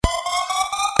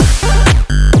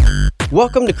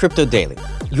Welcome to Crypto Daily,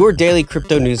 your daily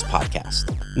crypto news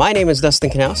podcast. My name is Dustin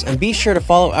Knaus, and be sure to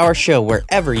follow our show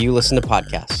wherever you listen to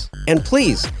podcasts. And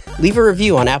please, leave a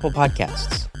review on Apple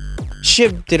Podcasts.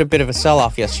 SHIB did a bit of a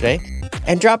sell-off yesterday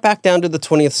and dropped back down to the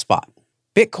 20th spot.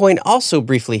 Bitcoin also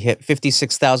briefly hit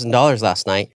 $56,000 last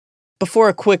night before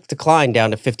a quick decline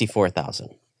down to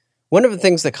 $54,000. One of the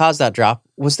things that caused that drop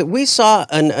was that we saw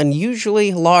an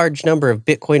unusually large number of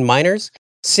Bitcoin miners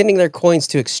sending their coins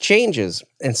to exchanges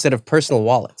instead of personal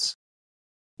wallets.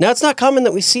 Now, it's not common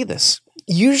that we see this.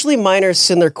 Usually miners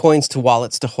send their coins to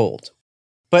wallets to hold.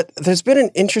 But there's been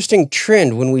an interesting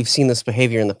trend when we've seen this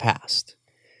behavior in the past.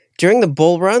 During the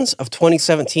bull runs of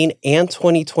 2017 and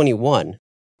 2021,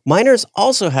 miners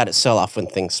also had it sell off when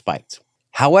things spiked.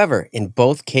 However, in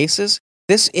both cases,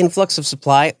 this influx of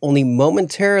supply only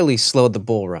momentarily slowed the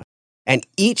bull run. And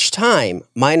each time,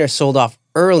 miners sold off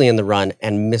early in the run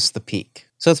and missed the peak.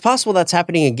 So it's possible that's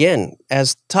happening again,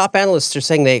 as top analysts are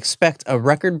saying they expect a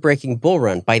record-breaking bull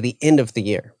run by the end of the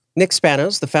year. Nick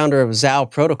Spanos, the founder of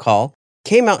Zao Protocol,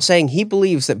 came out saying he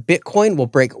believes that Bitcoin will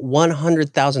break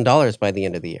 $100,000 by the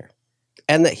end of the year,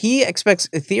 and that he expects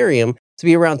Ethereum to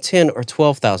be around $10,000 or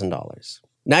 $12,000.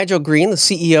 Nigel Green, the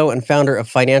CEO and founder of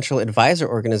financial advisor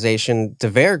organization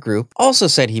DeVere Group, also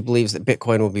said he believes that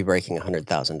Bitcoin will be breaking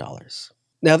 $100,000.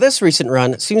 Now, this recent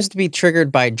run seems to be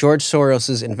triggered by George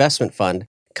Soros' investment fund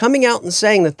coming out and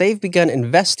saying that they've begun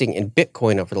investing in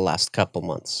Bitcoin over the last couple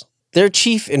months. Their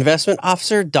chief investment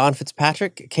officer, Don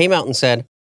Fitzpatrick, came out and said,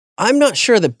 "I'm not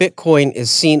sure that Bitcoin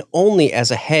is seen only as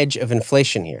a hedge of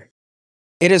inflation here.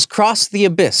 It has crossed the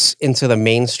abyss into the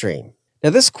mainstream."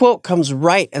 Now, this quote comes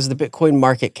right as the Bitcoin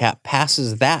market cap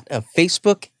passes that of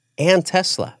Facebook and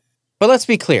Tesla. But let's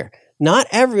be clear, not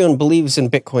everyone believes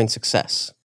in Bitcoin's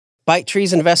success.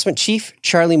 ByteTree's investment chief,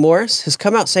 Charlie Morris, has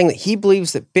come out saying that he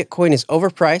believes that Bitcoin is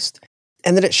overpriced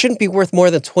and that it shouldn't be worth more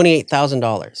than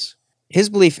 $28,000. His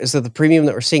belief is that the premium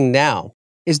that we're seeing now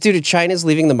is due to China's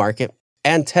leaving the market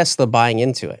and Tesla buying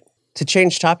into it. To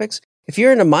change topics, if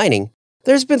you're into mining,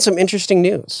 there's been some interesting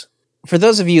news. For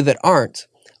those of you that aren't,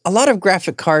 a lot of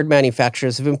graphic card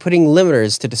manufacturers have been putting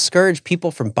limiters to discourage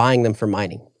people from buying them for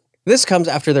mining. This comes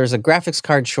after there's a graphics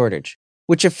card shortage,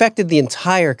 which affected the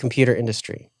entire computer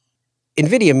industry.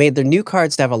 NVIDIA made their new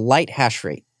cards to have a light hash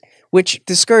rate, which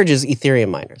discourages Ethereum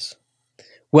miners.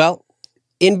 Well,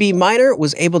 NB Miner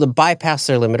was able to bypass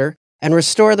their limiter and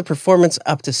restore the performance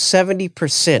up to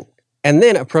 70%. And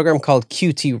then a program called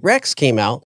QT-Rex came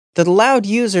out that allowed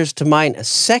users to mine a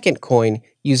second coin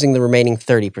using the remaining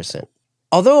 30%.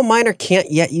 Although a miner can't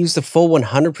yet use the full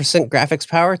 100% graphics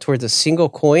power towards a single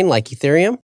coin like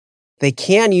Ethereum, they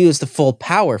can use the full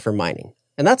power for mining.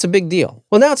 And that's a big deal.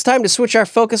 Well, now it's time to switch our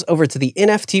focus over to the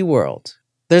NFT world.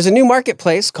 There's a new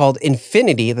marketplace called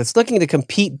Infinity that's looking to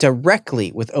compete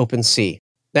directly with OpenSea.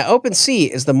 Now, OpenSea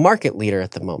is the market leader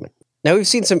at the moment. Now, we've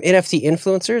seen some NFT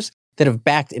influencers that have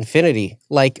backed Infinity,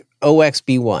 like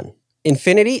OXB1.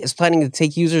 Infinity is planning to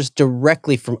take users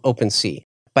directly from OpenSea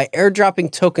by airdropping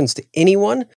tokens to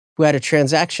anyone who had a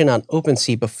transaction on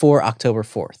OpenSea before October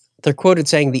 4th. They're quoted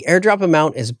saying the airdrop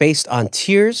amount is based on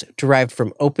tiers derived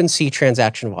from OpenSea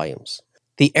transaction volumes.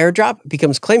 The airdrop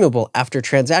becomes claimable after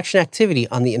transaction activity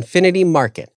on the Infinity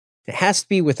market. It has to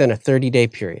be within a 30-day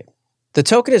period. The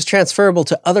token is transferable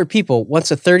to other people once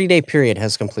a 30-day period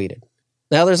has completed.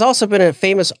 Now, there's also been a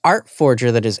famous art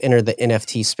forger that has entered the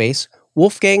NFT space,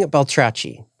 Wolfgang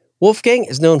Beltracchi. Wolfgang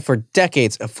is known for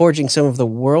decades of forging some of the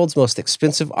world's most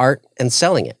expensive art and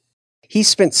selling it. He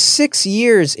spent 6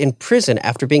 years in prison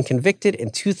after being convicted in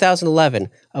 2011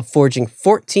 of forging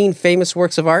 14 famous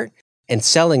works of art and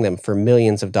selling them for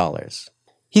millions of dollars.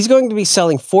 He's going to be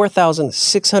selling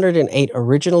 4,608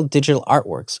 original digital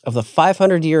artworks of the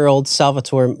 500-year-old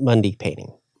Salvatore Mundi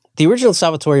painting. The original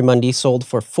Salvatore Mundi sold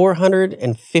for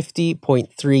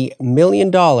 $450.3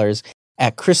 million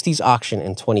at Christie's auction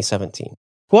in 2017.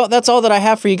 Well, that's all that I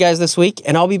have for you guys this week,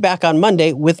 and I'll be back on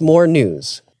Monday with more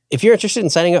news. If you're interested in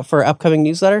signing up for our upcoming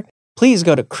newsletter, please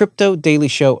go to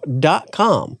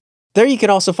CryptoDailyShow.com. There you can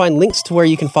also find links to where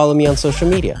you can follow me on social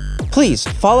media. Please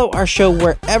follow our show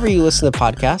wherever you listen to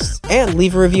podcasts and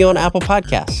leave a review on Apple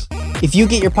Podcasts. If you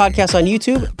get your podcast on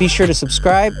YouTube, be sure to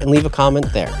subscribe and leave a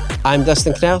comment there. I'm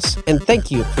Dustin Knaus, and thank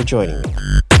you for joining me.